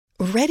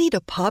Ready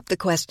to pop the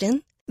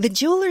question? The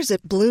jewelers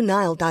at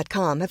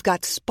BlueNile.com have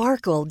got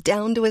sparkle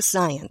down to a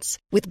science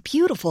with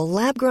beautiful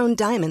lab-grown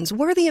diamonds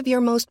worthy of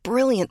your most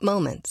brilliant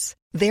moments.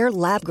 Their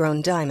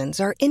lab-grown diamonds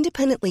are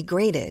independently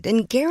graded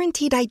and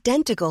guaranteed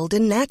identical to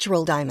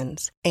natural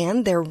diamonds,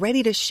 and they're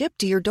ready to ship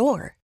to your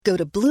door. Go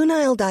to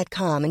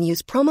BlueNile.com and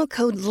use promo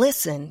code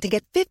LISTEN to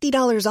get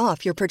 $50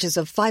 off your purchase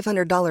of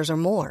 $500 or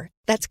more.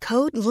 That's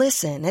code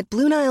LISTEN at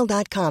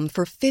BlueNile.com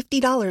for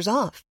 $50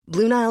 off.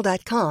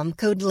 BlueNile.com,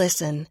 code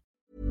LISTEN.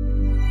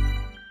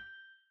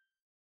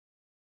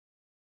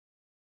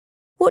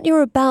 What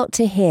you're about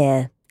to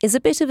hear is a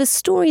bit of a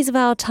Stories of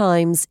Our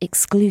Times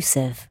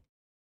exclusive.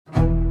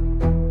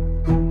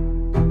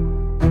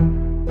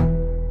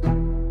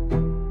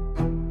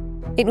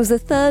 It was the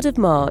 3rd of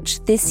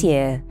March this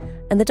year,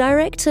 and the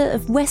director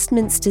of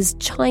Westminster's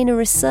China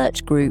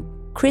Research Group,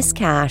 Chris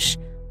Cash,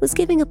 was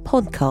giving a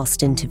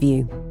podcast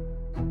interview.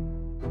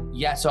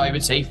 Yeah, so I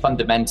would say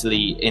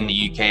fundamentally in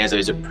the UK, as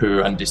there's a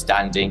poor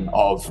understanding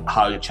of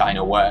how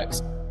China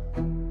works.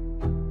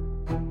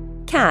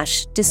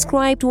 Cash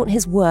described what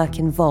his work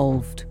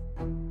involved.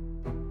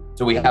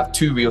 So we have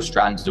two real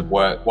strands of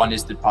work. One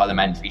is the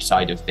parliamentary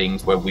side of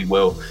things, where we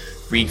will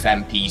brief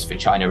MPs for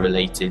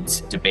China-related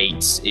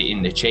debates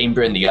in the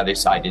chamber, and the other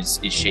side is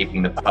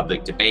shaping the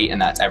public debate,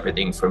 and that's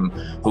everything from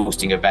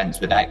hosting events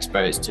with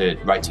experts to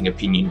writing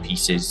opinion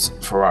pieces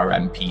for our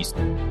MPs.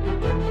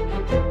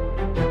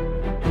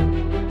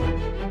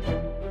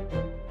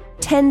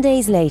 10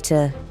 days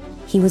later,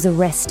 he was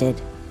arrested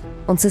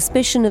on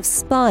suspicion of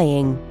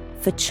spying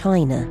for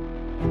China.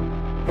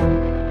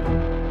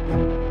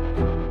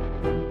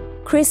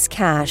 Chris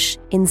Cash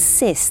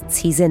insists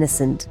he's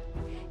innocent.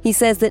 He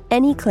says that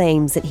any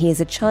claims that he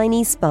is a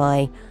Chinese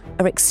spy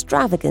are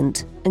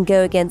extravagant and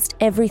go against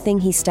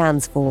everything he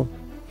stands for.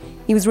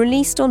 He was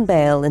released on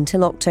bail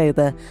until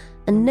October,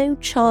 and no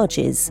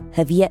charges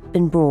have yet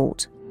been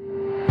brought.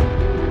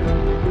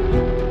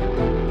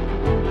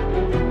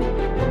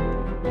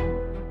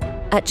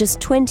 At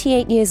just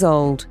 28 years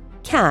old,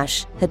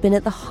 Cash had been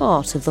at the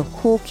heart of the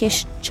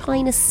hawkish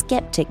China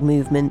skeptic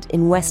movement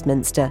in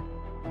Westminster.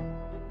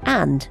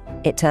 And,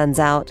 it turns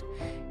out,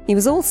 he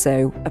was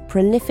also a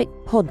prolific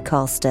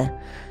podcaster,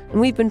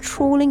 and we've been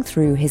trawling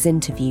through his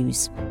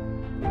interviews.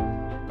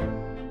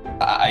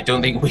 I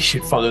don't think we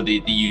should follow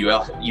the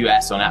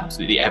US on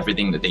absolutely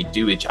everything that they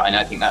do with China.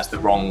 I think that's the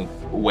wrong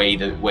way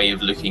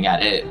of looking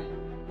at it.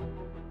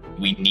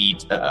 We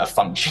need a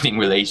functioning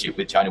relationship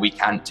with China. We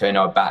can't turn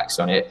our backs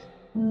on it.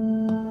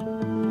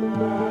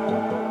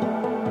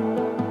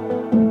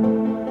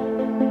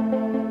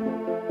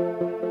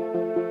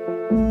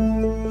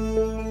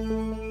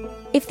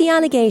 If the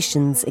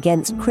allegations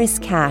against Chris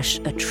Cash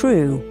are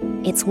true,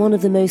 it's one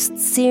of the most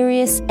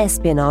serious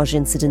espionage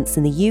incidents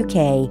in the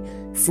UK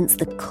since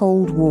the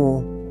Cold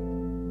War.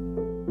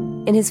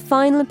 In his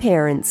final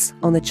appearance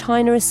on the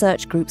China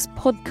Research Group's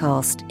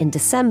podcast in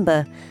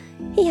December,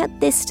 he had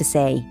this to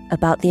say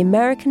about the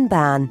American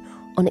ban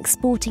on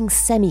exporting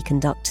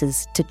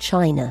semiconductors to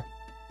China.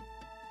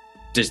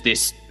 Do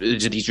these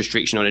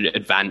restrictions on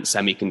advanced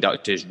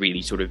semiconductors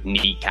really sort of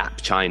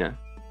kneecap China?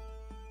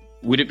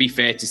 Would it be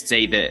fair to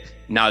say that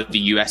now the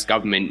US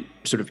government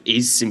sort of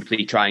is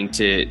simply trying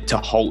to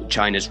halt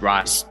China's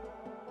rise?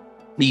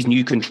 These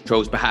new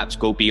controls perhaps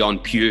go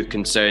beyond pure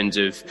concerns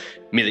of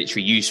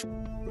military use.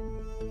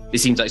 It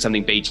seems like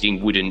something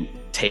Beijing wouldn't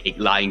take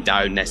lying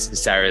down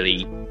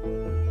necessarily.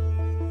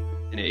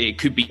 And it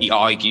could be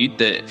argued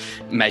that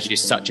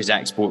measures such as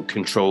export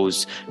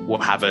controls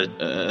will have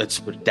a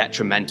sort of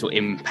detrimental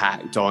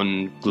impact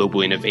on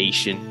global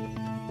innovation.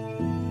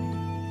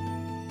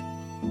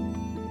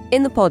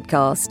 In the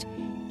podcast,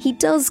 he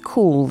does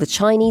call the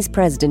Chinese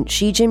President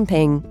Xi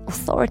Jinping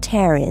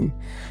authoritarian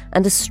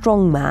and a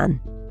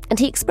strongman, and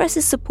he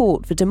expresses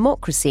support for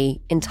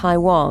democracy in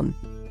Taiwan,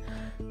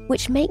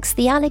 which makes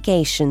the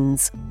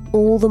allegations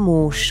all the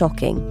more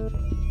shocking.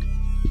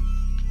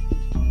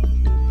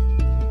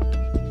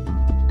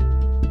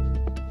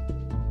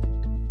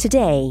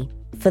 Today,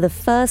 for the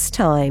first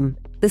time,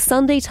 the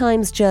Sunday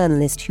Times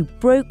journalist who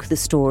broke the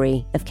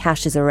story of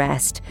Cash's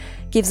arrest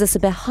gives us a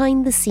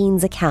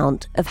behind-the-scenes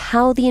account of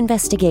how the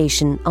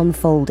investigation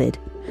unfolded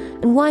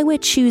and why we're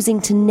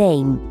choosing to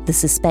name the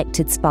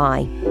suspected spy.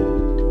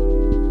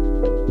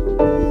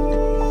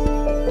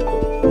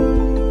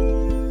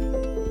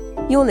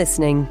 You're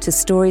listening to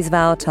Stories of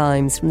Our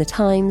Times from The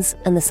Times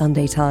and The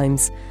Sunday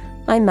Times.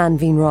 I'm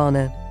Manveen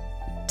Rana.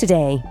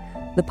 Today,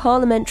 the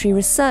parliamentary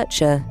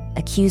researcher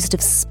accused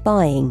of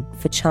spying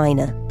for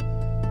China.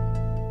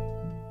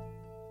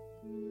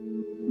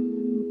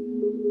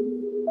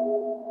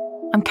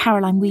 I'm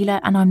Caroline Wheeler,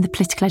 and I'm the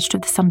political editor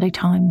of The Sunday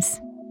Times.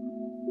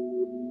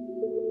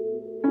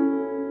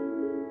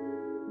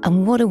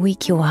 And what a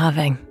week you're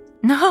having.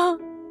 No.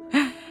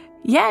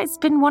 Yeah, it's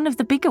been one of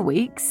the bigger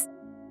weeks.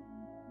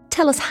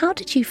 Tell us, how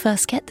did you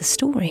first get the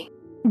story?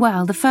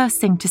 Well, the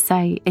first thing to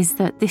say is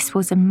that this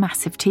was a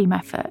massive team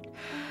effort.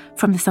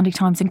 from the Sunday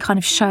Times and kind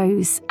of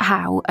shows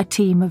how a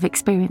team of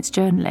experienced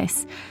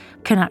journalists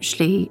can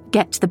actually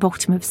get to the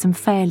bottom of some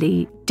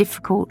fairly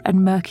difficult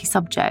and murky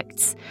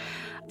subjects.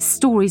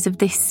 Stories of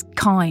this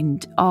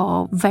kind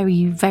are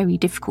very, very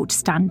difficult to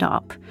stand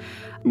up,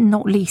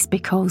 not least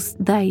because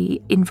they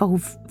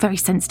involve very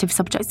sensitive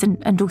subjects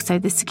and also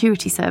the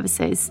security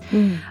services,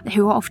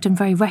 who are often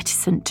very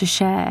reticent to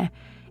share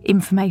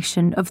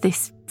information of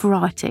this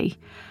variety.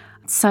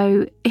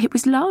 So it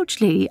was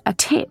largely a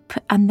tip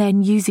and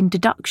then using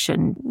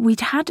deduction.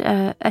 We'd had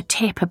a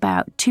tip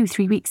about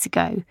 2-3 weeks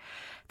ago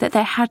that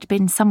there had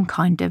been some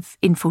kind of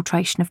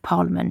infiltration of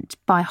Parliament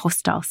by a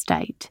hostile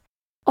state.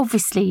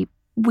 Obviously,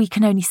 we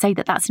can only say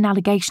that that's an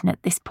allegation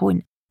at this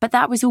point, but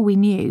that was all we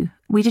knew.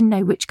 We didn't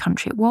know which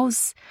country it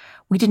was.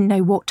 We didn't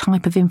know what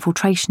type of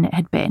infiltration it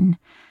had been.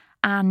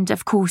 And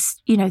of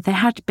course, there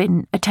had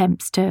been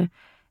attempts to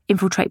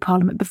infiltrate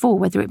Parliament before,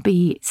 whether it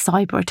be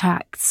cyber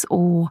attacks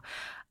or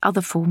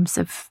other forms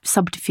of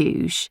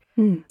subterfuge.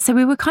 So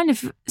we were kind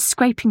of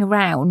scraping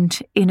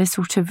around in a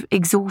sort of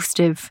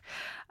exhaustive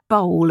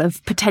bowl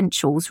of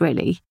potentials,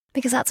 really.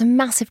 Because that's a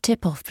massive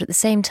tip-off, but at the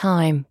same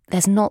time,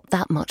 there's not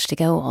that much to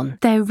go on.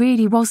 There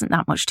really wasn't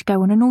that much to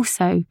go on. And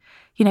also,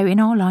 in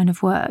our line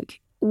of work,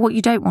 what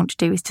you don't want to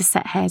do is to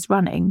set hairs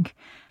running.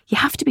 You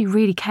have to be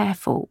really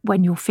careful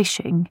when you're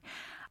fishing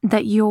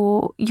that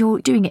you're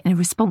doing it in a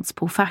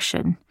responsible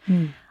fashion.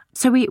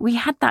 So we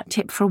had that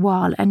tip for a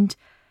while, and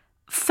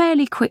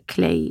fairly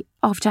quickly,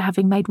 after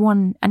having made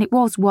one, and it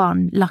was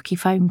one lucky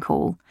phone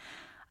call,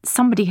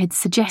 somebody had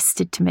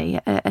suggested to me,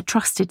 a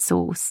trusted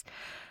source,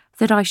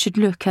 that I should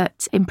look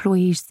at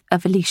employees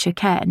of Alicia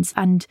Cairns.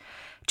 And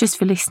just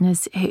for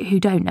listeners who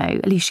don't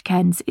know, Alicia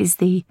Cairns is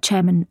the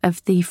chairman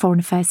of the Foreign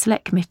Affairs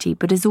Select Committee,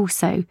 but has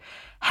also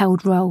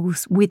held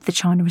roles with the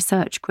China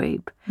Research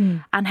Group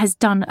and has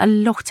done a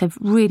lot of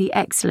really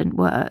excellent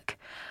work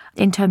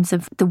in terms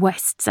of the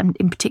West's and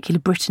in particular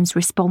Britain's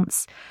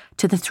response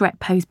to the threat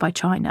posed by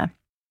China.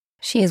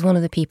 She is one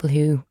of the people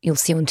who you'll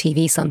see on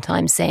TV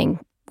sometimes saying,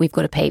 we've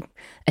got to pay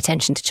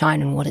attention to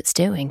China and what it's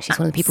doing. She's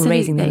one of the people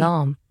raising the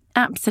alarm.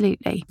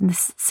 Absolutely. And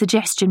the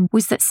suggestion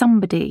was that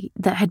somebody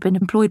that had been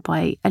employed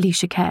by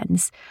Alicia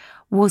Cairns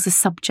was a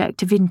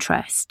subject of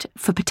interest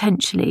for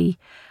potentially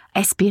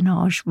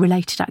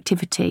espionage-related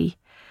activity.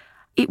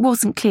 It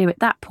wasn't clear at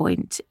that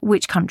point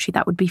which country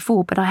that would be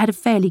for, but I had a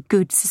fairly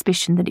good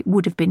suspicion that it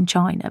would have been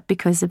China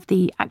because of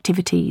the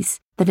activities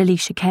that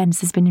Alicia Cairns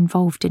has been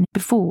involved in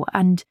before.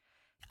 And,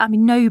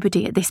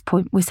 nobody at this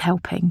point was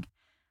helping.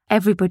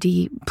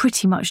 Everybody,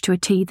 pretty much to a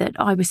T that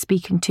I was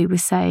speaking to,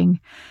 was saying,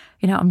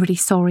 I'm really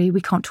sorry, we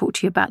can't talk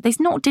to you about this.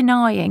 Not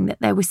denying that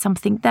there was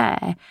something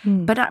there,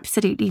 but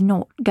absolutely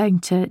not going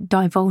to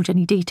divulge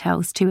any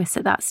details to us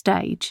at that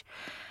stage.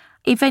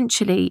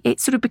 Eventually, it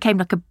sort of became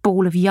like a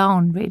ball of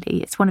yarn,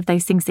 really. It's one of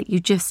those things that you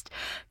just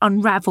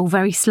unravel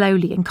very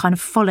slowly and kind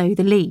of follow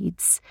the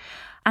leads.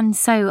 And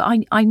so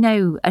I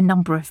know a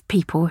number of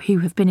people who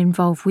have been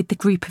involved with the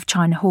group of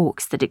China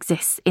hawks that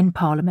exists in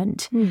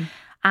Parliament.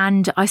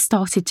 And I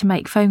started to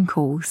make phone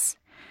calls.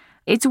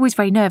 It's always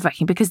very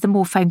nerve-wracking because the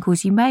more phone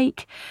calls you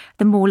make,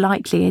 the more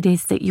likely it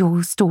is that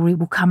your story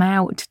will come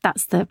out.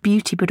 That's the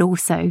beauty, but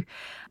also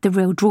the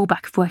real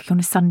drawback of working on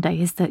a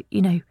Sunday is that,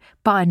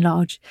 by and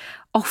large,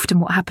 often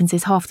what happens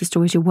is half the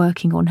stories you're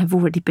working on have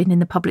already been in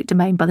the public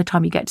domain by the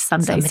time you get to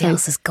Sunday. Somebody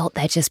else has got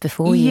there just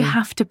before you. You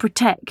have to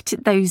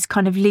protect those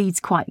kind of leads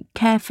quite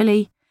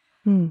carefully.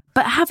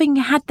 But having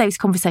had those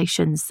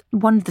conversations,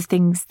 one of the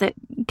things that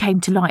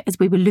came to light as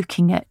we were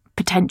looking at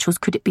potentials,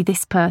 could it be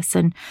this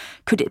person?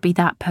 Could it be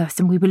that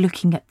person? We were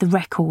looking at the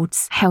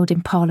records held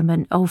in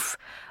Parliament of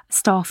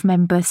staff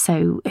members,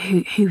 so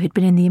who had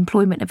been in the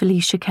employment of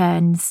Alicia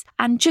Cairns.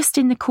 And just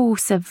in the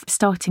course of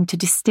starting to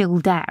distill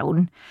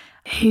down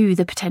who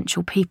the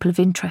potential people of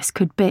interest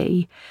could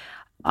be,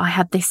 I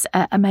had this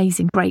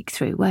amazing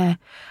breakthrough where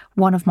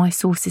one of my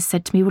sources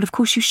said to me, well, of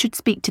course you should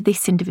speak to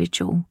this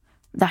individual.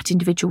 That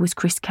individual was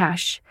Chris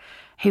Cash,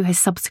 who has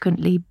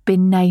subsequently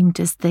been named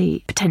as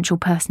the potential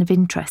person of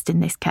interest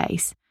in this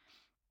case.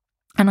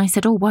 And I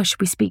said, why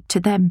should we speak to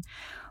them?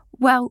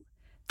 Well,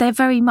 they're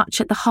very much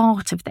at the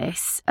heart of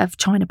this, of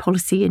China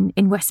policy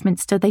in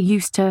Westminster. They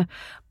used to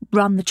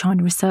run the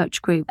China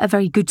Research Group, a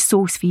very good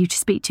source for you to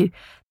speak to.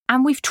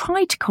 And we've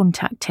tried to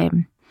contact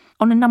him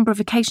on a number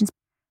of occasions.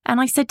 And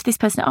I said to this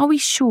person, are we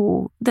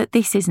sure that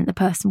this isn't the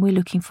person we're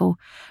looking for?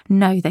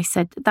 No, they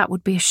said, that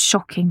would be a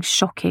shocking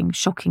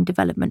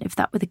development if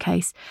that were the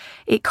case.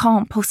 It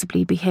can't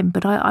possibly be him,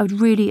 but I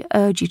would really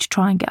urge you to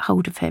try and get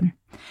hold of him.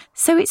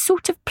 So it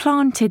sort of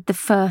planted the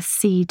first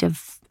seed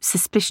of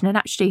suspicion. And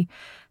actually,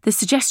 the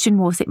suggestion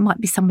was it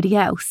might be somebody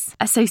else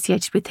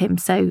associated with him.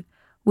 So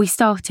we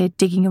started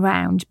digging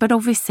around. But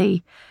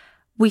obviously,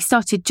 we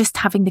started just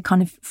having the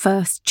kind of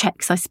first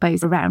checks, I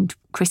suppose, around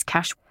Chris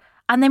Cash.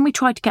 And then we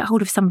tried to get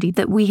hold of somebody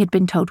that we had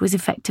been told was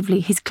effectively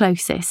his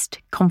closest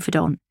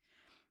confidant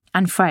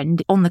and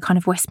friend on the kind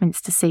of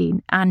Westminster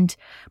scene. And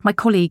my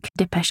colleague,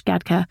 Dipesh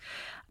Gadkar,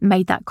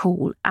 made that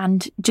call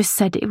and just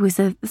said it was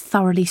a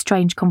thoroughly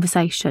strange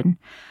conversation.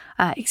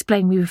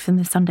 Explained we were from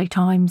the Sunday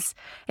Times,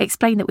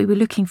 explained that we were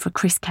looking for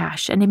Chris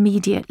Cash, and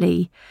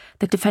immediately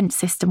the defence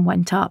system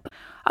went up.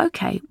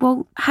 OK,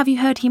 well, have you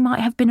heard he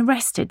might have been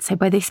arrested? So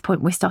by this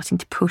point, we're starting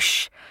to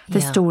push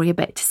the story a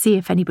bit to see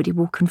if anybody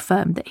will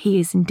confirm that he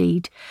is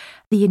indeed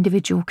the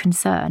individual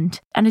concerned.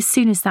 And as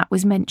soon as that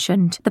was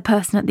mentioned, the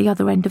person at the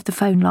other end of the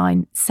phone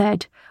line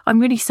said,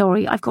 "I'm really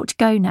sorry, I've got to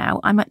go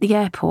now. I'm at the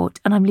airport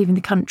and I'm leaving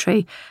the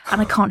country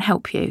and I can't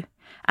help you,"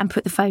 and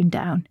put the phone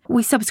down.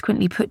 We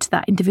subsequently put to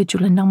that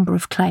individual a number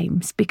of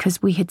claims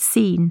because we had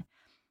seen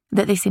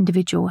that this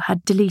individual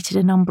had deleted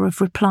a number of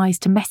replies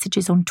to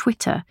messages on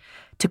Twitter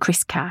to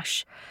Chris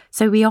Cash.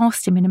 So we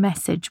asked him in a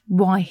message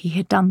why he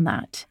had done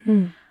that.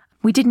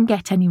 We didn't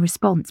get any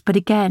response, but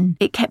again,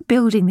 it kept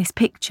building this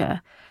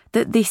picture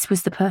that this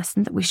was the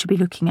person that we should be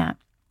looking at.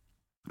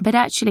 But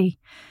actually,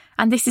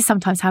 and this is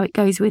sometimes how it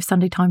goes with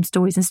Sunday Times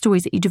stories and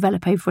stories that you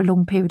develop over a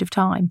long period of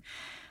time,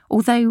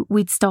 although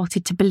we'd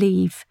started to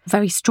believe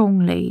very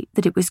strongly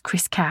that it was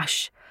Chris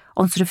Cash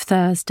on sort of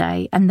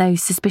Thursday and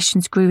those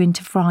suspicions grew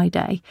into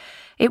Friday,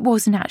 it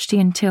wasn't actually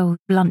until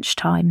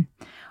lunchtime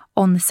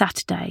on the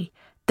Saturday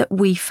that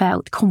we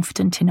felt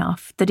confident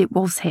enough that it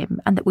was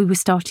him and that we were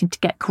starting to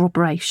get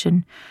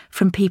corroboration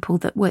from people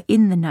that were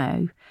in the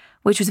know,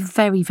 which was a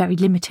very, very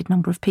limited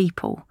number of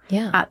people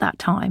at that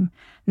time,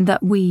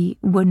 that we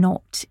were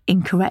not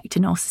incorrect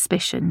in our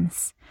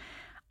suspicions.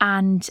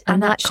 And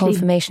that actually,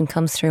 confirmation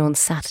comes through on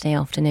Saturday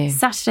afternoon.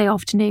 Saturday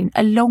afternoon,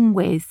 along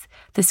with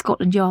the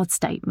Scotland Yard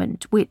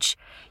statement, which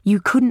you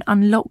couldn't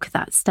unlock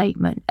that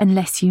statement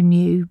unless you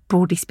knew,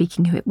 broadly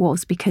speaking, who it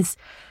was, because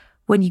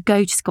when you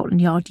go to Scotland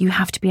Yard, you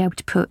have to be able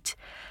to put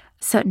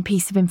a certain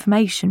piece of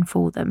information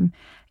for them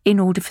in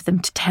order for them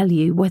to tell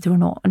you whether or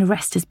not an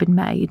arrest has been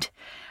made.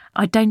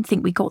 I don't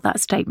think we got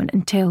that statement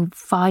until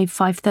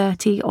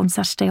 5:30 on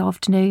Saturday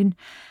afternoon.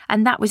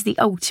 And that was the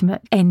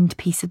ultimate end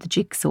piece of the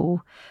jigsaw,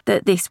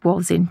 that this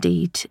was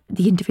indeed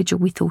the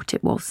individual we thought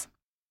it was.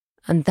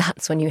 And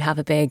that's when you have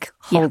a big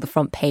hold the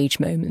front page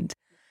moment.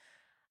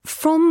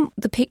 From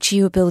the picture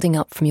you were building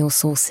up from your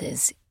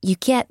sources, you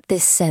get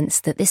this sense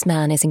that this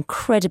man is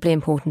incredibly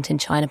important in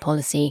China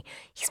policy.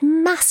 He's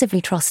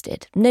massively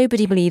trusted.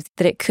 Nobody believed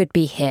that it could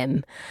be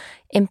him.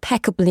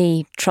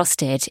 Impeccably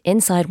trusted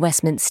inside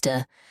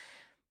Westminster.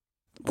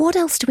 What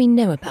else do we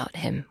know about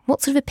him?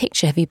 What sort of a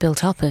picture have you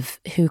built up of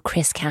who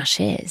Chris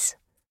Cash is?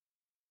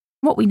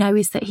 What we know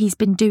is that he's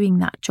been doing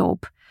that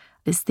job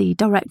as the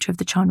director of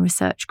the China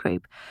Research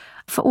Group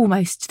for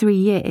almost 3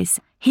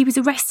 years. He was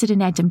arrested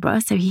in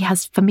Edinburgh, so he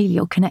has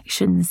familial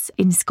connections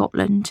in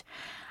Scotland.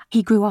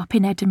 He grew up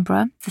in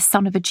Edinburgh, the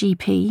son of a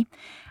GP,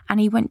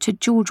 and he went to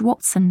George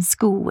Watson's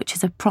school, which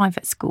is a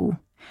private school,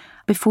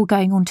 before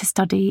going on to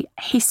study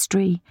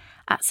history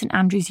at St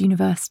Andrews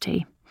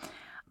University.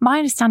 My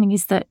understanding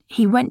is that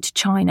he went to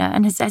China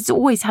and has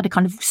always had a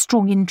kind of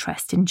strong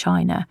interest in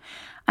China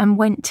and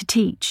went to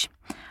teach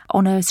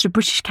on a sort of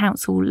British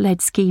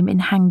Council-led scheme in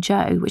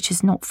Hangzhou, which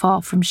is not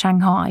far from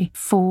Shanghai,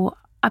 for,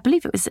 I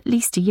believe it was at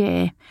least a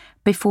year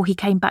before he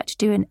came back to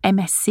do an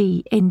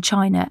MSc in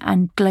China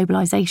and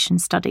Globalisation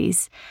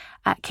Studies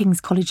at King's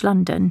College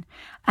London.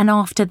 And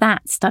after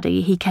that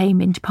study, he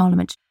came into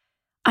Parliament.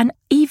 And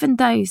even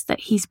those that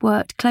he's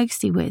worked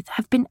closely with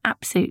have been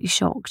absolutely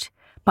shocked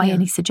by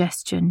any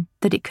suggestion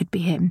that it could be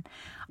him.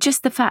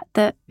 Just the fact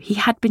that he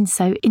had been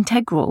so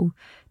integral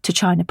to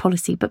China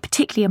policy, but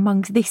particularly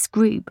among this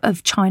group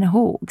of China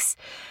hawks,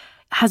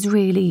 has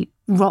really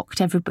rocked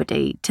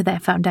everybody to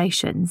their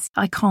foundations.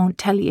 I can't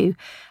tell you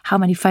how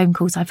many phone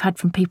calls I've had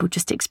from people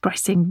just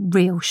expressing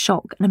real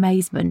shock and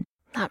amazement.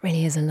 That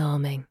really is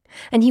alarming.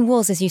 And he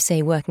was, as you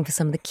say, working for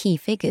some of the key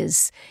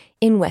figures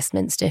in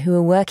Westminster who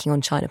were working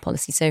on China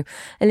policy. So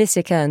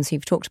Alicia Kearns, who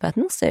you've talked about,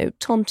 and also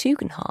Tom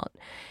Tugendhat.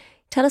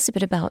 Tell us a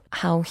bit about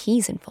how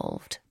he's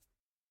involved.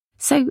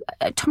 So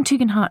Tom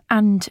Tugendhat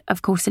and,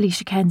 of course,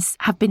 Alicia Kearns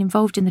have been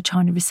involved in the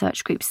China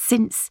Research Group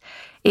since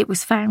it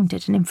was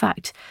founded. And in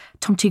fact,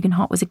 Tom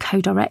Tugendhat was a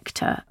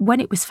co-director when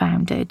it was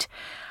founded.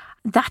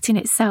 That in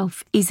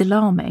itself is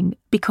alarming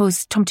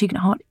because Tom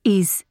Tugendhat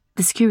is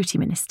the security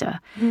minister.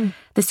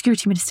 The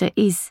security minister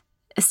is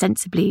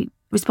ostensibly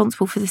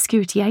responsible for the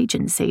security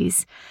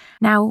agencies.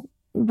 Now,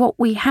 what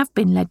we have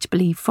been led to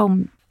believe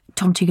from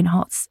Tom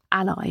Tugendhat's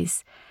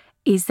allies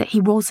is that he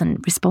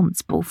wasn't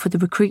responsible for the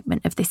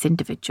recruitment of this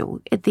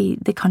individual.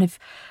 The kind of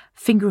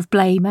finger of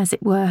blame, as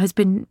it were, has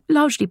been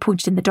largely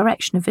pointed in the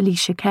direction of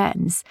Alicia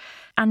Kearns.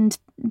 And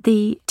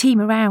the team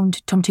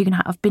around Tom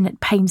Tugendhat have been at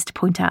pains to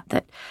point out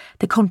that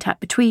the contact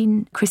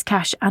between Chris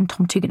Cash and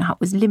Tom Tugendhat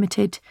was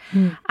limited,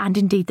 and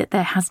indeed that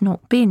there has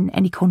not been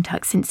any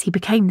contact since he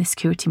became the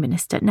security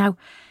minister. Now,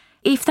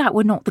 if that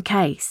were not the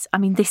case, I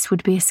mean, this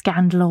would be a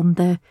scandal on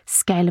the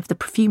scale of the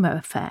Profumo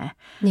affair,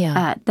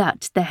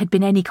 that there had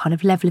been any kind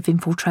of level of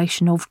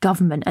infiltration of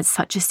government at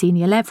such a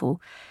senior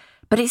level.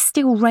 But it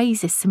still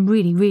raises some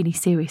really, really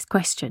serious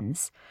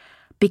questions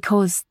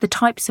because the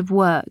types of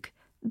work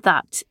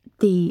that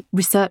the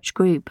research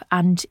group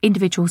and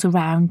individuals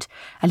around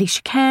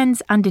Alicia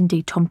Cairns and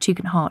indeed Tom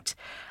Tugendhat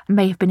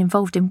may have been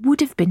involved in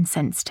would have been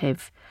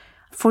sensitive.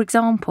 For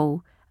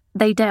example,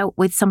 they dealt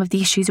with some of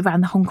the issues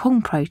around the Hong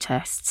Kong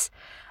protests.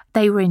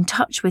 They were in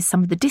touch with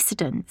some of the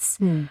dissidents.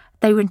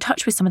 They were in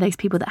touch with some of those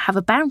people that have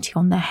a bounty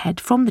on their head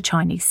from the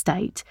Chinese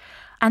state.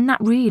 And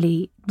that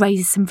really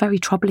raises some very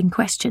troubling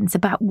questions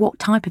about what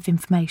type of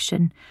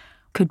information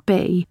could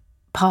be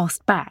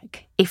passed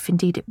back, if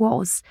indeed it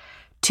was,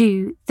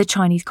 to the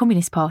Chinese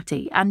Communist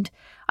Party. And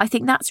I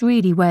think that's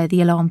really where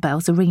the alarm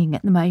bells are ringing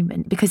at the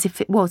moment, because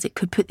if it was, it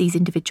could put these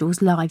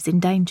individuals' lives in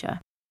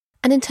danger.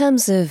 And in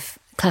terms of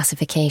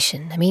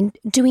classification, I mean,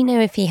 do we know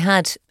if he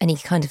had any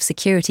kind of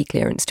security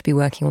clearance to be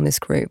working on this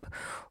group?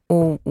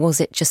 Or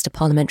was it just a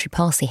parliamentary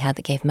pass he had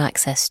that gave him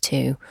access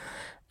to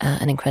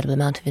an incredible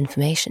amount of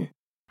information?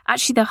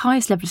 Actually, the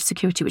highest level of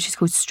security, which is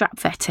called strap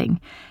vetting,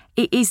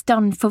 it is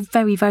done for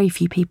very, very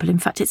few people. In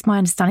fact, it's my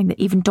understanding that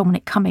even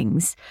Dominic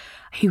Cummings,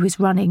 who was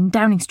running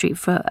Downing Street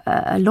for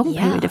a long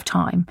period of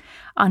time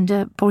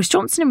under Boris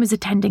Johnson and was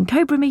attending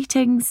Cobra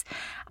meetings,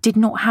 did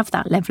not have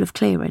that level of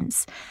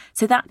clearance.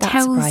 So that's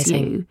tells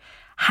surprising. You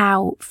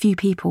how few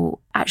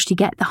people actually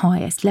get the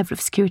highest level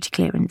of security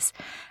clearance.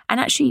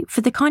 And actually,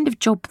 for the kind of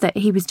job that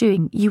he was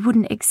doing, you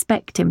wouldn't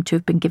expect him to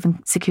have been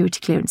given security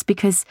clearance,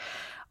 because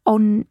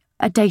on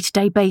a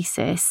day-to-day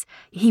basis,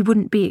 he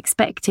wouldn't be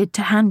expected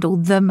to handle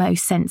the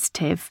most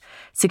sensitive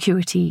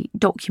security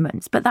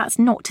documents. But that's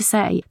not to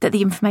say that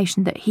the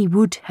information that he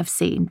would have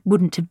seen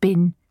wouldn't have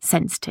been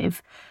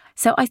sensitive.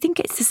 So I think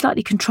it's a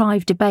slightly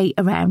contrived debate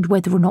around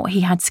whether or not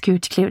he had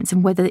security clearance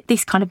and whether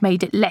this kind of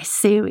made it less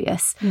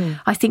serious.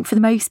 I think for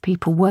the most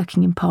people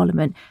working in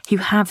Parliament who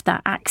have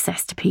that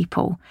access to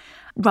people,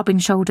 rubbing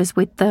shoulders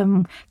with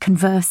them,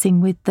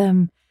 conversing with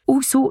them,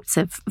 all sorts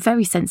of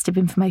very sensitive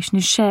information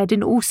is shared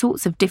in all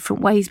sorts of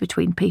different ways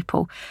between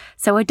people.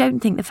 So I don't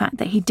think the fact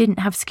that he didn't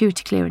have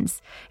security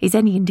clearance is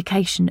any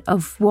indication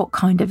of what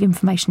kind of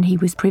information he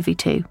was privy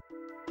to.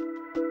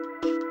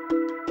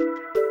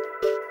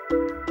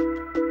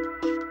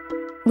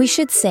 We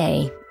should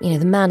say,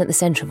 the man at the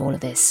centre of all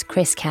of this,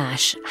 Chris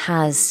Cash,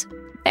 has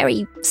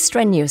very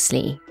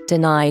strenuously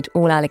denied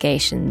all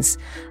allegations.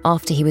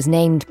 After he was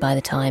named by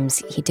the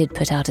Times, he did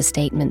put out a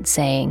statement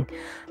saying,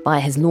 by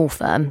his law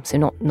firm,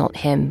 so not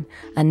him,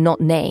 and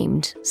not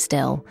named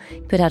still,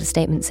 he put out a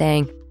statement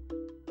saying,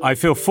 I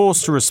feel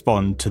forced to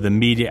respond to the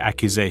media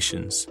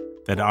accusations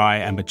that I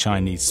am a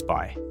Chinese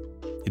spy.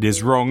 It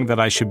is wrong that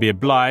I should be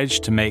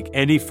obliged to make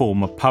any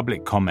form of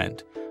public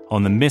comment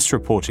on the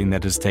misreporting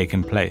that has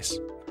taken place.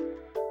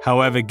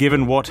 However,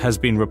 given what has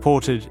been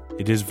reported,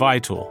 it is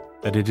vital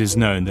that it is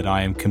known that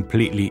I am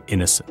completely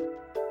innocent.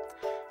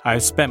 I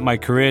have spent my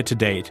career to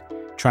date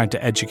trying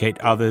to educate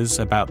others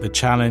about the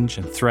challenge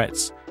and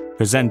threats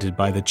presented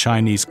by the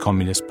Chinese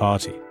Communist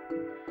Party.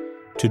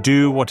 To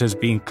do what has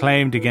been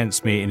claimed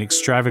against me in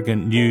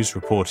extravagant news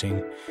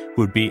reporting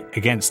would be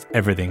against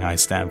everything I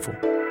stand for.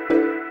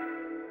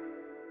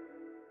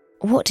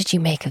 What did you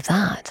make of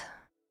that?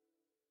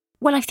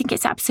 Well, I think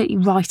it's absolutely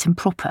right and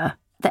proper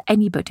that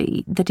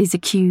anybody that is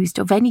accused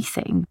of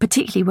anything,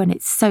 particularly when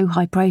it's so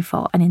high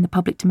profile and in the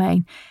public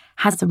domain,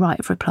 has the right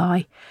of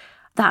reply.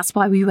 That's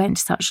why we went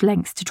to such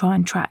lengths to try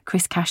and track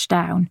Chris Cash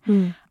down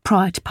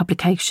prior to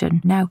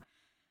publication. Now,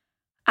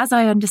 as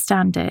I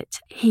understand it,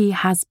 he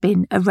has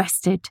been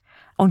arrested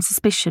on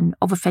suspicion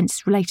of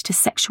offences related to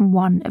Section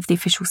 1 of the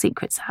Official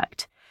Secrets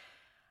Act.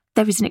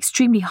 There is an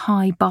extremely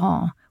high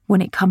bar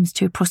when it comes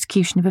to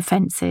prosecution of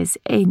offences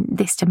in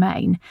this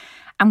domain,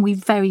 and we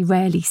very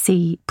rarely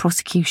see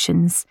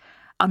prosecutions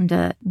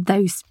under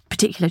those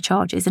particular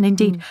charges. And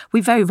indeed,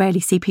 we very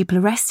rarely see people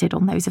arrested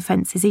on those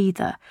offences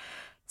either.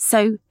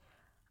 So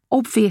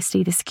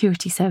obviously, the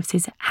security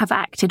services have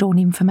acted on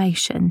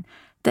information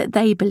that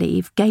they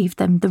believe gave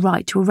them the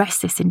right to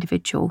arrest this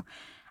individual.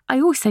 I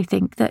also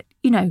think that,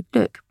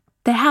 look,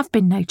 there have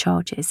been no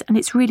charges, and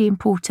it's really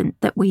important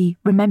that we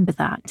remember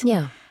that.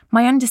 Yeah.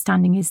 My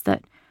understanding is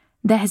that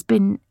there has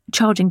been a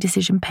charging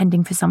decision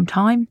pending for some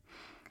time,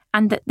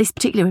 and that this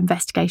particular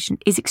investigation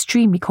is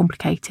extremely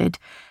complicated,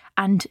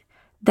 and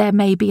there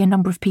may be a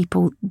number of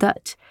people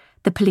that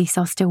the police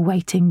are still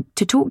waiting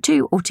to talk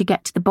to or to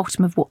get to the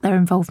bottom of what their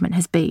involvement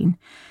has been.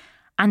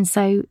 And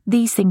so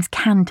these things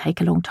can take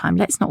a long time.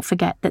 Let's not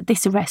forget that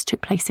this arrest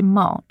took place in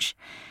March,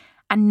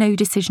 and no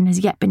decision has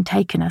yet been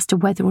taken as to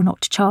whether or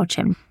not to charge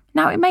him.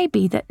 Now, it may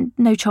be that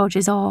no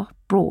charges are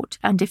brought,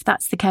 and if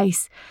that's the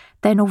case,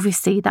 then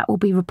obviously that will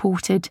be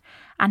reported,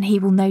 and he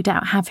will no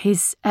doubt have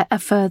a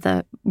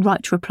further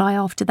right to reply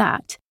after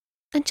that.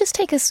 And just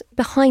take us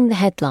behind the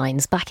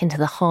headlines, back into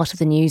the heart of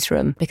the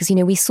newsroom, because,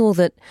 we saw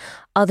that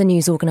other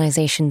news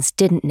organisations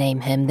didn't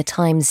name him, the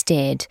Times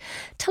did.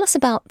 Tell us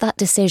about that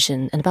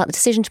decision and about the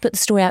decision to put the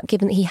story out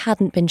given that he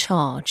hadn't been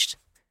charged.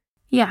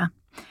 Yeah.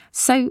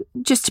 So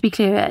just to be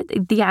clear,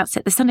 at the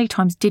outset, the Sunday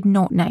Times did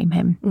not name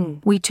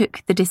him. We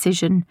took the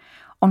decision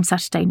on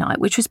Saturday night,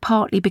 which was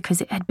partly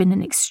because it had been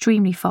an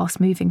extremely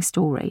fast-moving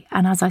story.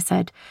 And as I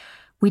said,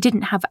 we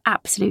didn't have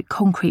absolute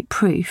concrete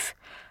proof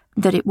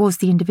that it was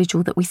the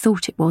individual that we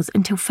thought it was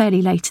until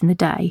fairly late in the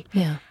day.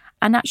 Yeah.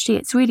 And actually,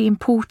 it's really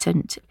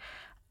important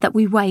that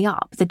we weigh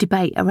up the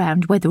debate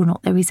around whether or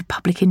not there is a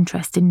public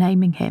interest in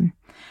naming him.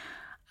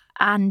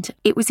 And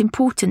it was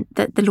important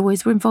that the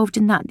lawyers were involved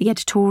in that, the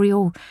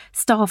editorial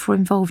staff were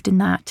involved in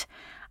that,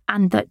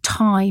 and that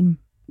time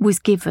was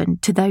given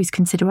to those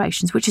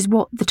considerations, which is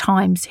what the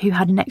Times, who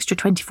had an extra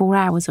 24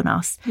 hours on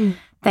us,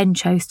 then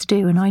chose to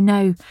do. And I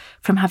know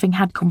from having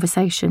had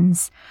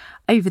conversations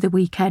over the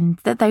weekend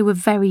that they were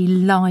very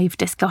live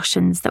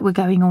discussions that were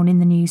going on in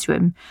the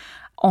newsroom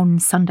on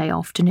Sunday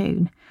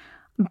afternoon.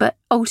 But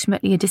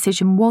ultimately a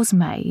decision was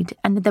made,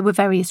 and there were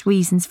various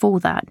reasons for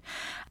that.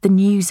 The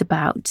news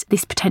about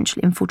this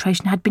potential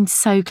infiltration had been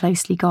so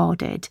closely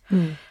guarded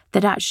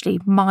that actually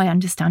my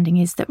understanding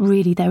is that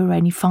really there were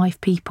only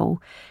 5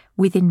 people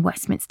within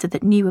Westminster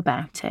that knew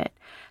about it.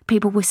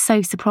 People were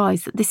so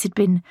surprised that this had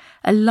been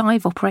a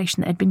live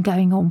operation that had been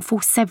going on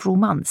for several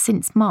months,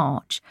 since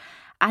March,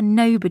 and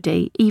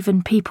nobody,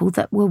 even people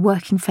that were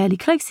working fairly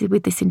closely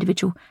with this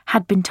individual,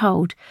 had been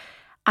told.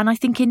 And I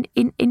think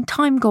in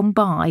time gone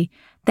by,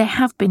 there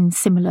have been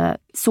similar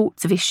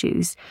sorts of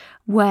issues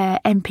where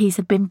MPs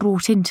have been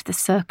brought into the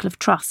circle of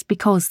trust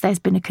because there's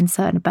been a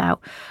concern about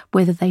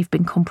whether they've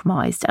been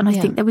compromised. And I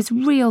think there was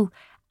real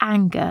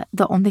anger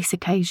that on this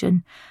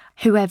occasion,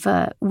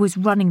 whoever was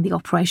running the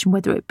operation,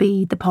 whether it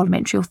be the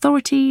parliamentary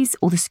authorities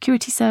or the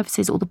security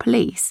services or the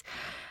police,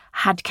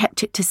 had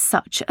kept it to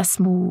such a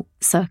small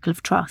circle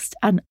of trust.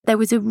 And there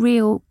was a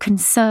real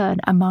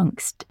concern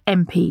amongst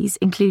MPs,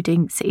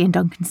 including Sir Ian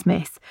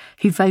Duncan-Smith,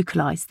 who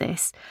vocalised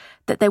this,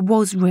 that there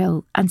was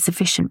real and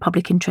sufficient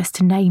public interest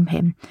to name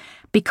him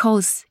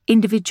because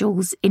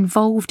individuals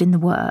involved in the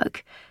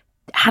work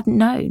hadn't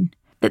known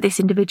that this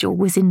individual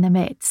was in their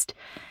midst.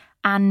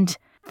 And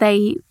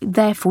they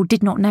therefore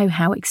did not know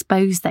how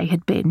exposed they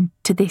had been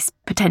to this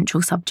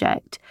potential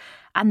subject.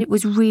 And it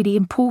was really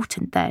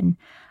important then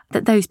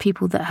that those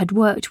people that had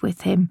worked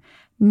with him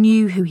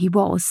knew who he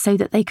was so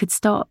that they could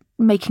start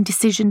making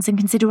decisions and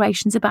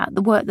considerations about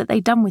the work that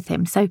they'd done with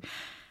him. So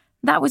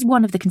that was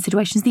one of the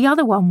considerations. The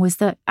other one was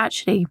that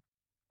actually,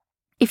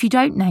 if you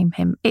don't name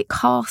him, it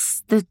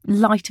casts the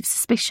light of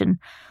suspicion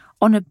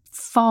on a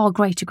far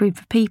greater group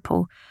of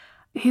people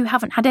who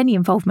haven't had any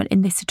involvement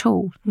in this at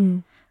all.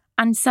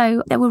 And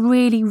so there were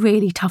really,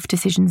 really tough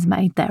decisions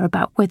made there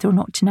about whether or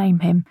not to name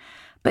him.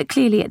 But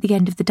clearly, at the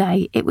end of the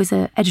day, it was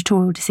an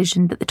editorial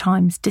decision that the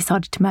Times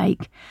decided to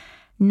make.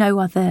 No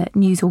other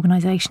news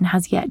organisation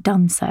has yet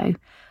done so.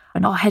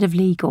 And our head of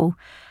legal,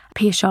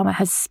 Pia Sharma,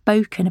 has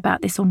spoken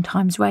about this on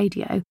Times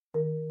Radio.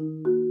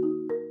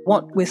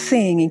 What we're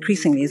seeing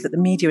increasingly is that the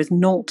media is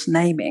not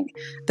naming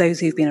those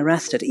who've been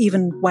arrested,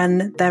 even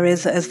when there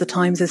is, as the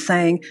Times is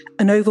saying,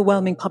 an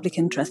overwhelming public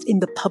interest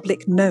in the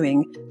public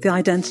knowing the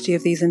identity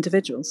of these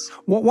individuals.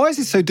 Why is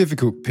it so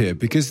difficult, Pia?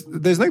 Because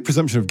there's no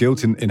presumption of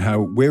guilt in how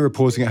we're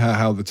reporting it,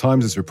 how the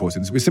Times is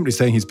reporting it. We're simply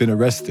saying he's been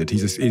arrested.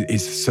 He's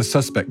a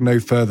suspect, no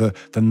further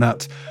than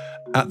that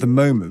at the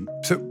moment.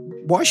 So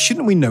why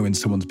shouldn't we know when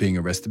someone's being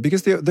arrested?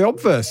 Because the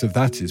obverse of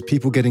that is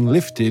people getting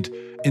lifted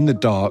in the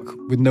dark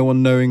with no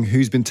one knowing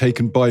who's been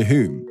taken by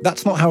whom.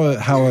 That's not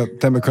how a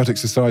democratic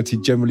society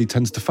generally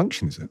tends to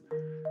function, is it?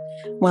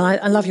 Well,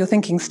 I love your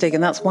thinking, Stig,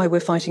 and that's why we're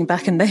fighting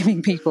back and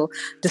naming people,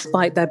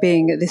 despite there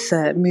being this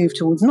move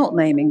towards not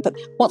naming. But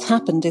what's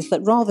happened is that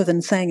rather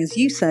than saying, as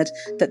you said,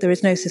 that there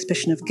is no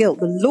suspicion of guilt,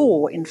 the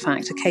law, in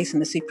fact, a case in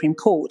the Supreme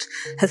Court,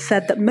 has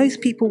said that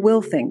most people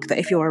will think that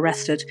if you're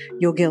arrested,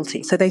 you're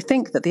guilty. So they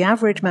think that the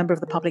average member of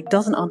the public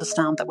doesn't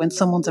understand that when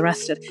someone's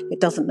arrested,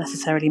 it doesn't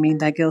necessarily mean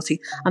they're guilty.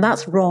 And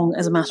that's wrong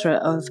as a matter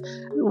of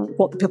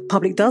what the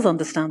public does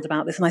understand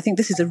about this. And I think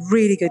this is a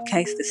really good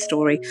case, this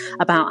story,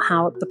 about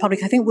how the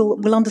public, I think,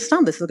 will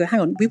understand this. They'll go, hang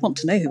on, we want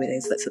to know who it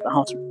is that's at the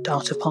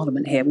heart of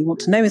Parliament here. We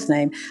want to know his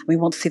name, and we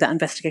want to see that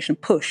investigation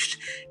pushed,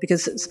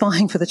 because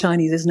spying for the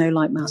Chinese is no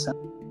light matter.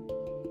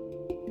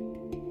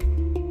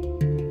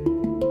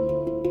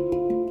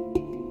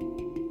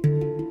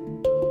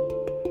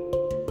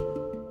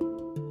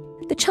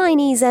 The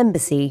Chinese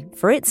embassy,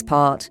 for its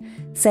part,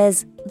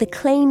 says the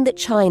claim that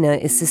China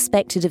is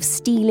suspected of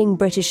stealing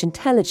British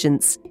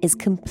intelligence is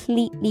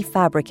completely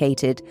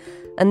fabricated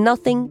and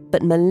nothing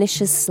but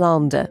malicious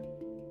slander.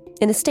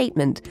 In a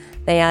statement,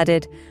 they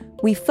added,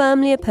 "We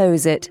firmly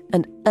oppose it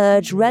and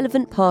urge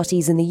relevant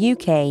parties in the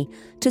UK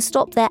to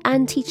stop their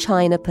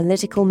anti-China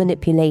political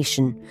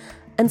manipulation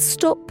and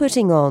stop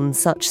putting on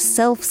such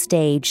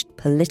self-staged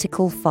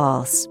political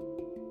farce."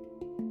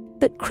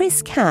 But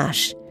Chris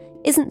Cash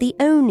isn't the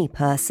only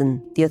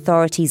person the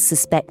authorities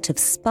suspect of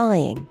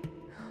spying.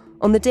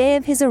 On the day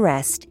of his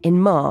arrest in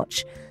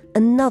March,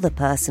 another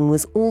person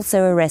was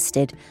also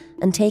arrested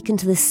and taken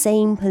to the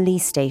same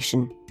police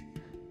station.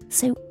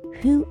 So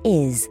who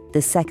is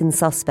the second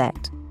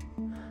suspect?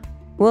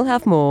 We'll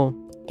have more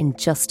in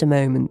just a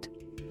moment.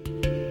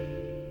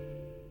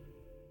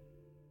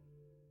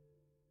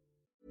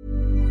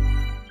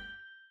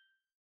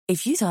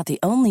 If you thought the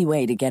only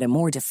way to get a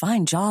more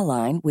defined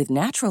jawline with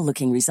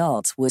natural-looking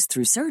results was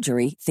through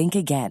surgery, think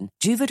again.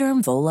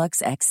 Juvederm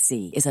Volux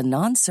XC is a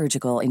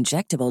non-surgical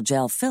injectable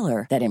gel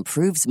filler that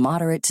improves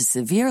moderate to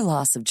severe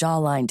loss of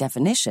jawline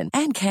definition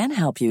and can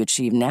help you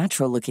achieve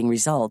natural-looking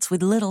results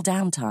with little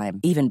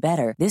downtime. Even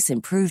better, this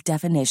improved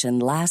definition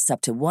lasts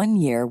up to 1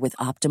 year with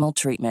optimal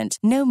treatment.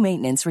 No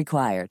maintenance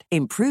required.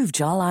 Improve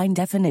jawline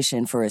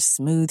definition for a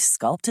smooth,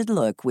 sculpted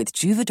look with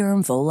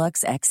Juvederm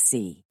Volux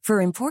XC. For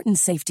important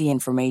safety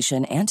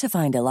information and to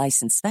find a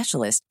licensed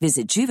specialist,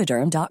 visit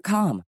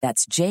Juvederm.com.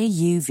 That's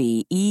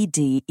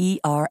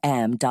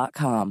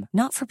JUVEDERM.com.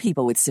 Not for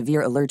people with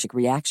severe allergic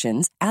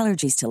reactions,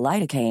 allergies to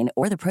lidocaine,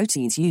 or the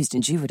proteins used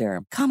in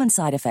Juvederm. Common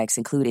side effects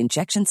include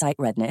injection site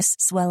redness,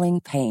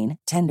 swelling, pain,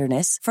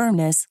 tenderness,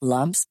 firmness,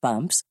 lumps,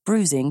 bumps,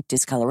 bruising,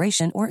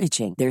 discoloration, or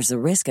itching. There's a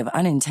risk of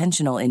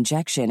unintentional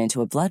injection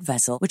into a blood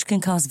vessel, which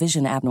can cause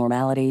vision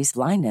abnormalities,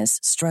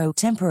 blindness, stroke,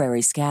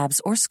 temporary scabs,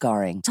 or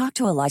scarring. Talk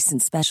to a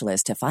licensed specialist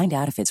to find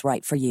out if it's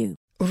right for you.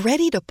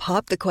 Ready to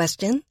pop the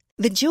question?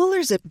 The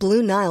jewelers at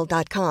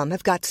BlueNile.com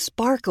have got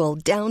sparkle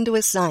down to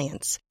a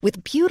science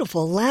with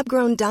beautiful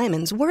lab-grown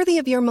diamonds worthy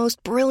of your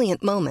most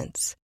brilliant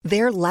moments.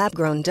 Their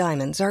lab-grown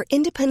diamonds are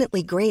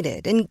independently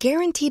graded and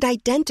guaranteed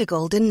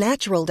identical to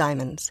natural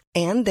diamonds,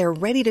 and they're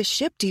ready to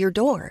ship to your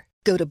door.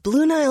 Go to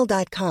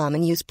BlueNile.com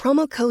and use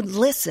promo code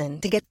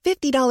LISTEN to get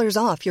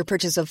 $50 off your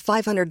purchase of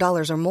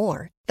 $500 or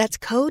more. That's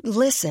code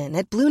LISTEN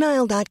at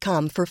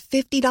BlueNile.com for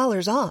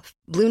 $50 off.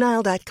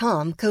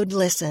 BlueNile.com, code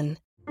LISTEN.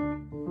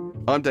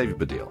 I'm David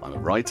Baddiel. I'm a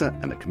writer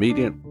and a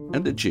comedian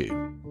and a Jew.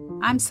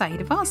 I'm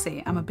Saeeda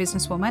Varsi. I'm a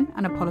businesswoman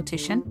and a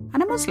politician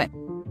and a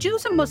Muslim.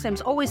 Jews and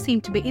Muslims always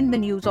seem to be in the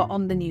news or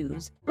on the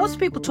news. Lots of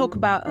people talk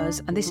about us,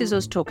 and this is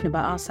us talking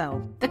about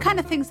ourselves. The kind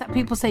of things that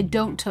people say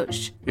don't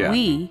touch,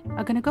 we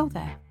are going to go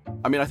there.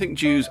 I mean, I think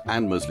Jews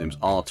and Muslims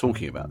are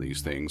talking about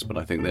these things, but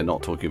I think they're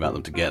not talking about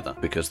them together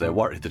because they're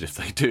worried that if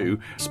they do,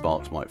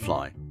 sparks might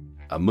fly.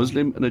 A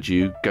Muslim and a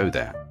Jew go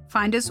there.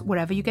 Find us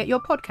wherever you get your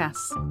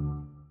podcasts.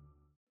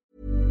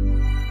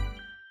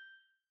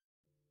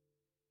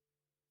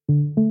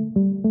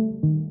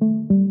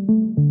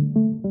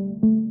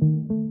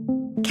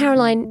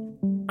 Caroline,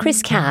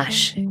 Chris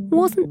Cash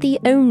wasn't the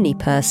only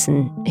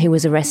person who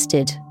was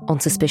arrested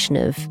on suspicion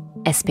of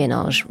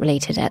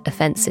espionage-related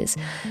offences.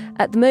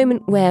 At the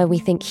moment where we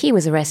think he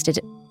was arrested,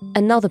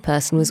 another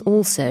person was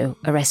also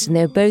arrested, and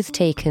they were both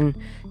taken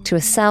to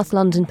a South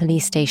London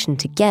police station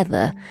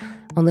together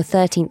on the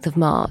 13th of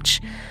March.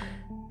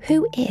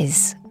 Who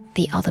is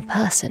the other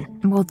person?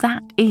 Well,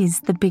 that is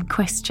the big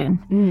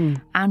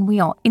question. And we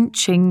are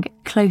inching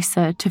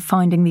closer to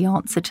finding the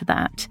answer to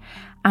that,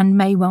 and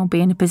may well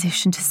be in a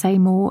position to say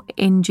more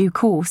in due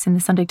course in the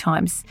Sunday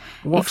Times.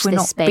 Watch if we're this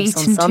not space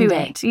beaten on Sunday. to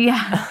it.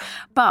 Yeah.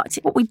 But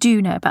what we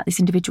do know about this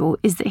individual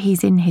is that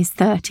he's in his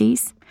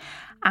 30s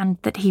and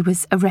that he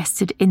was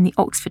arrested in the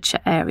Oxfordshire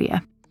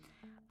area.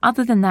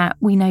 Other than that,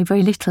 we know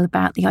very little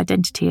about the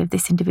identity of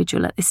this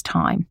individual at this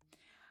time.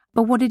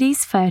 But what it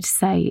is fair to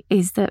say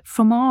is that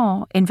from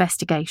our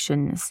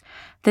investigations,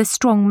 the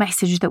strong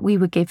message that we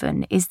were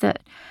given is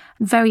that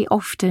very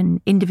often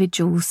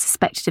individuals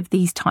suspected of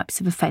these types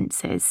of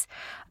offences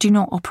do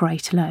not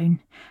operate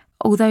alone.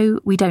 Although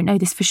we don't know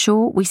this for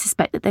sure, we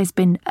suspect that there's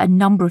been a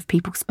number of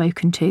people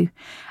spoken to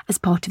as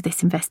part of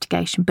this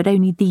investigation, but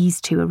only these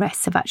 2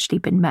 arrests have actually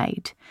been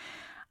made.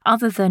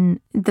 Other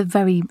than the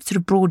very sort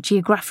of broad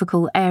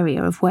geographical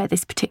area of where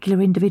this particular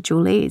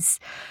individual is,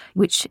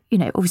 which,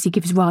 obviously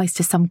gives rise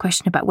to some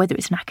question about whether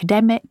it's an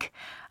academic,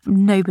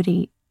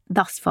 nobody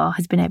thus far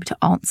has been able to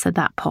answer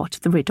that part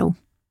of the riddle.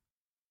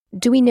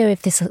 Do we know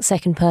if this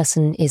second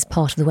person is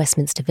part of the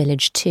Westminster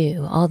village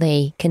too? Are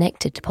they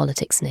connected to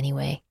politics in any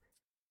way?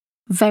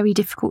 Very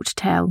difficult to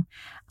tell.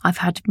 I've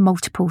had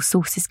multiple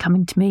sources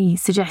coming to me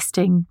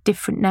suggesting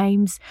different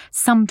names.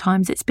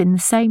 Sometimes it's been the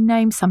same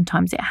name,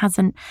 sometimes it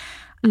hasn't.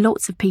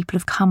 Lots of people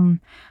have come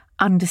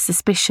under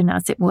suspicion,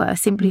 as it were,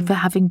 simply for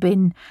having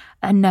been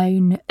a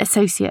known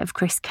associate of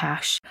Chris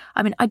Cash.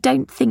 I mean, I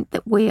don't think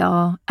that we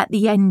are at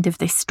the end of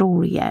this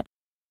story yet.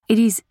 It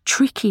is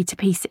tricky to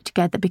piece it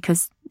together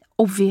because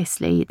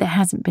obviously there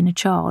hasn't been a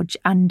charge,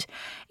 and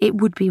it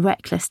would be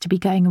reckless to be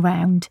going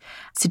around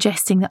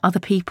suggesting that other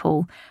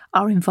people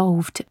are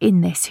involved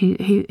in this who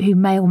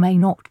may or may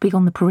not be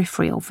on the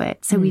periphery of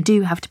it. So we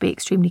do have to be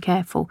extremely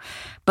careful.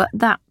 But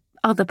that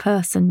other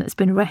person that's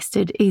been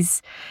arrested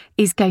is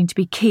going to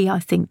be key, I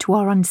think, to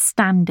our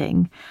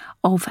understanding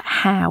of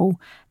how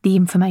the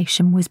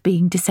information was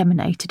being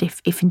disseminated,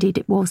 if indeed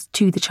it was,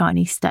 to the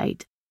Chinese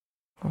state.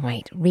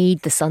 Right,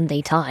 read the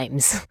Sunday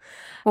Times.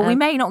 Well, we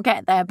may not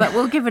get there, but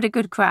we'll give it a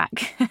good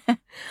crack.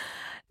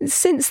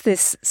 Since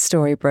this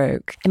story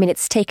broke, I mean,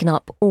 it's taken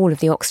up all of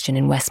the oxygen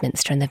in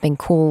Westminster, and there have been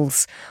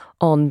calls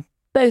on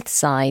both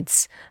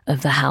sides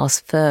of the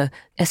House for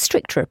a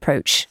stricter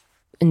approach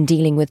in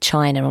dealing with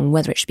China on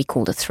whether it should be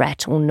called a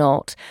threat or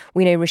not.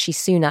 We know Rishi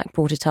Sunak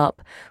brought it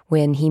up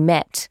when he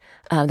met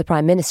the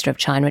Prime Minister of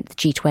China at the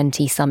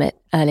G20 summit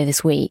earlier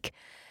this week.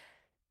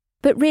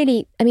 But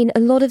really, I mean, a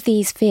lot of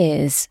these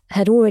fears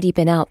had already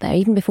been out there,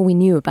 even before we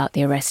knew about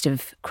the arrest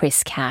of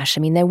Chris Cash.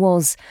 I mean, there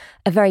was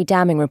a very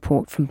damning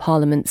report from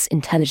Parliament's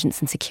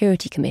Intelligence and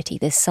Security Committee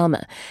this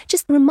summer.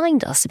 Just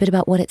remind us a bit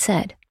about what it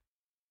said.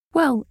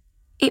 Well,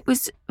 it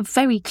was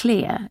very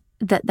clear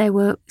that there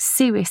were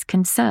serious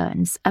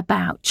concerns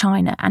about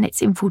China and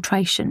its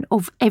infiltration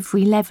of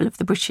every level of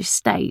the British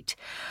state.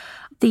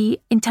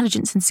 The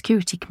Intelligence and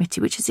Security Committee,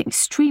 which is an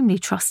extremely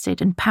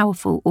trusted and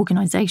powerful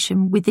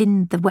organisation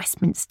within the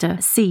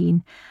Westminster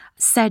scene,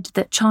 said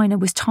that China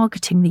was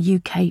targeting the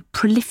UK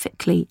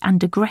prolifically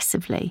and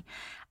aggressively,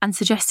 and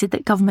suggested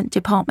that government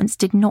departments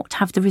did not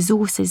have the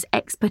resources,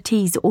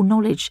 expertise or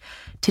knowledge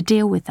to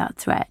deal with that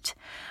threat.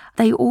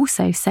 They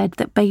also said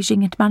that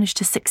Beijing had managed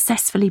to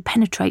successfully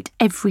penetrate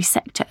every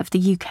sector of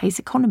the UK's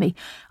economy.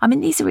 I mean,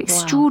 these are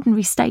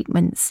extraordinary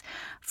statements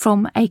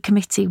from a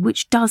committee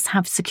which does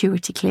have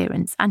security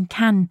clearance and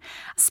can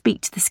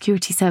speak to the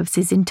security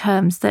services in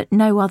terms that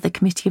no other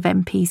committee of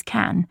MPs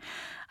can.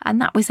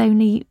 And that was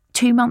only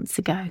 2 months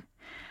ago.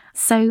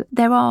 So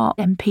there are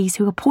MPs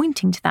who are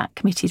pointing to that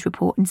committee's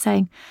report and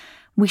saying,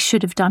 we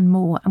should have done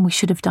more and we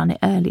should have done it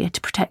earlier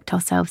to protect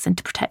ourselves and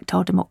to protect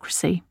our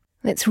democracy.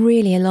 It's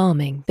really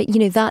alarming. But,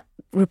 that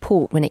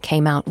report, when it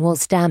came out,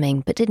 was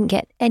damning, but didn't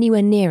get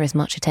anywhere near as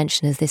much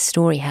attention as this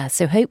story has.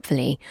 So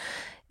hopefully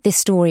this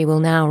story will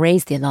now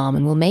raise the alarm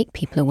and will make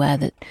people aware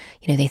that,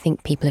 they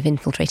think people have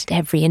infiltrated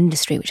every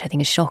industry, which I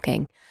think is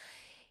shocking.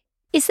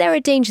 Is there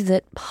a danger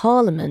that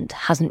Parliament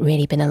hasn't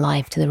really been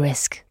alive to the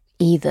risk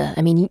either?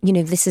 I mean,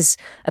 this is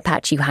a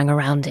patch you hang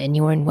around in.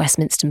 You're in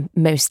Westminster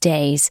most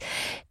days.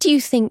 Do you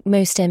think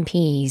most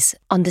MPs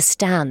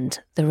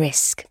understand the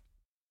risk?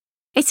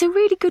 It's a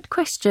really good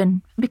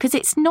question because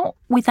it's not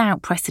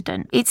without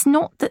precedent. It's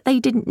not that they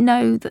didn't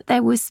know that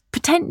there was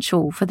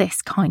potential for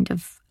this kind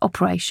of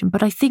operation.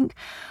 But I think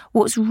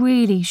what's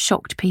really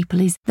shocked people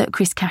is that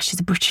Chris Cash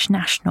is a British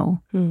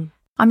national.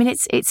 I mean,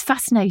 it's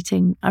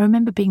fascinating. I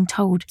remember being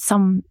told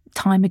some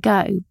time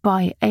ago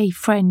by a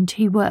friend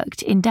who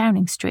worked in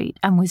Downing Street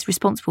and was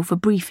responsible for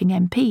briefing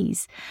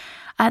MPs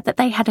that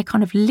they had a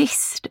kind of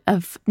list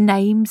of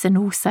names and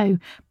also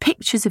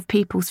pictures of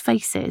people's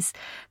faces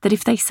that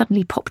if they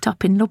suddenly popped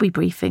up in lobby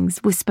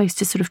briefings was supposed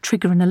to sort of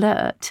trigger an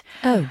alert.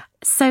 Oh.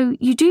 So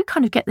you do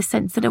kind of get the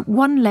sense that at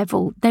one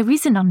level there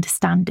is an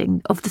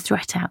understanding of the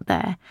threat out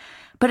there.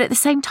 But at the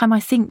same time, I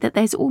think that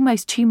there's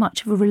almost too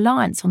much of a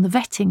reliance on the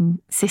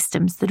vetting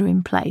systems that are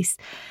in place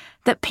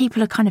that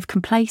people are kind of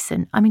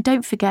complacent. I mean,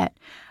 don't forget,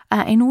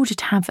 in order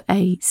to have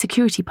a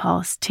security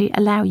pass to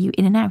allow you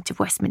in and out of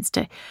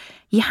Westminster,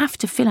 you have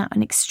to fill out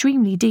an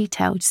extremely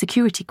detailed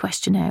security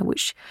questionnaire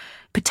which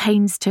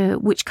pertains to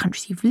which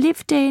countries you've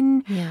lived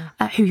in,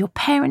 who your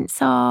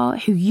parents are,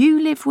 who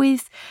you live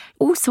with,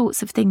 all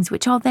sorts of things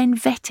which are then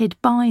vetted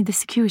by the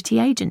security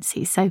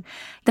agencies. So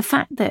the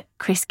fact that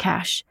Chris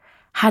Cash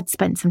had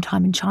spent some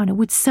time in China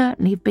would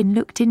certainly have been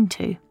looked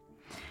into.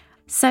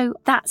 So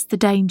that's the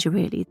danger,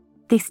 really.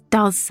 This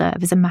does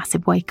serve as a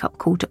massive wake-up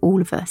call to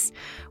all of us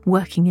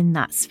working in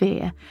that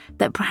sphere,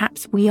 that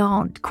perhaps we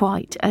aren't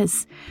quite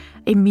as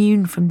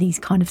immune from these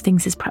kind of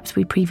things as perhaps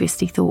we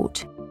previously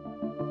thought.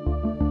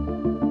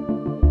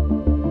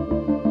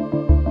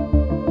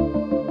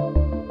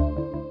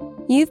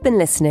 You've been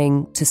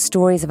listening to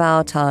Stories of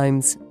Our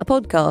Times, a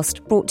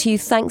podcast brought to you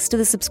thanks to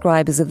the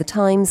subscribers of The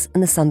Times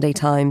and The Sunday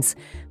Times,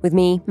 with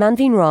me,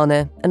 Manveen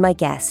Rana, and my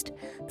guest,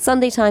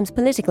 Sunday Times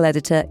political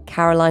editor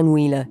Caroline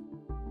Wheeler.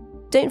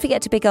 Don't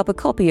forget to pick up a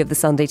copy of The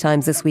Sunday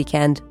Times this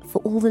weekend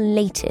for all the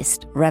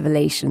latest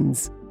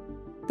revelations.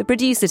 The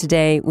producer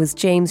today was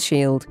James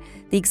Shield,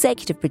 the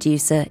executive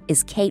producer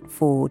is Kate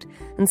Ford,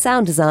 and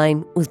sound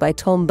design was by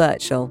Tom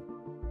Birchall.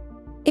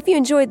 If you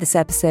enjoyed this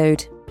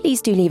episode,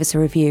 please do leave us a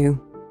review.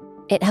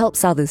 It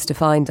helps others to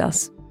find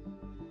us.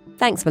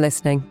 Thanks for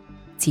listening.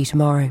 See you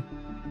tomorrow.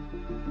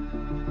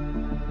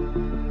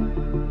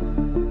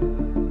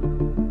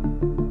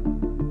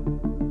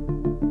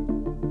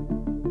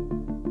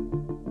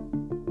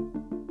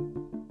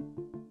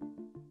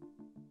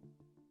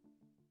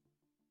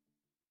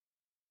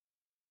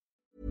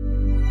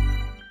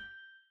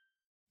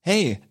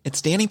 Hey,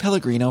 it's Danny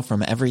Pellegrino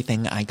from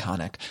Everything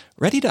Iconic.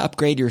 Ready to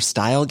upgrade your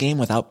style game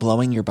without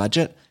blowing your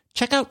budget?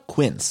 Check out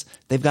Quince.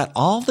 They've got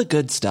all the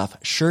good stuff,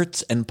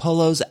 shirts and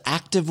polos,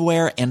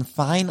 activewear, and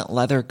fine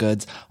leather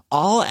goods,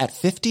 all at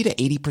 50 to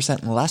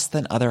 80% less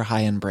than other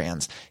high-end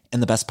brands.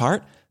 And the best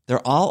part?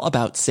 They're all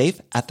about safe,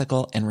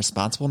 ethical, and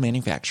responsible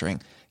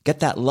manufacturing. Get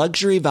that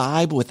luxury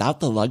vibe without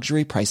the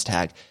luxury price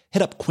tag.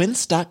 Hit up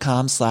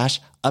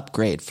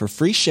quince.com/upgrade for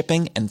free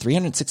shipping and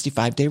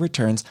 365-day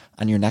returns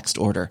on your next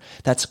order.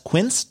 That's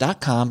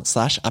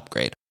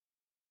quince.com/upgrade.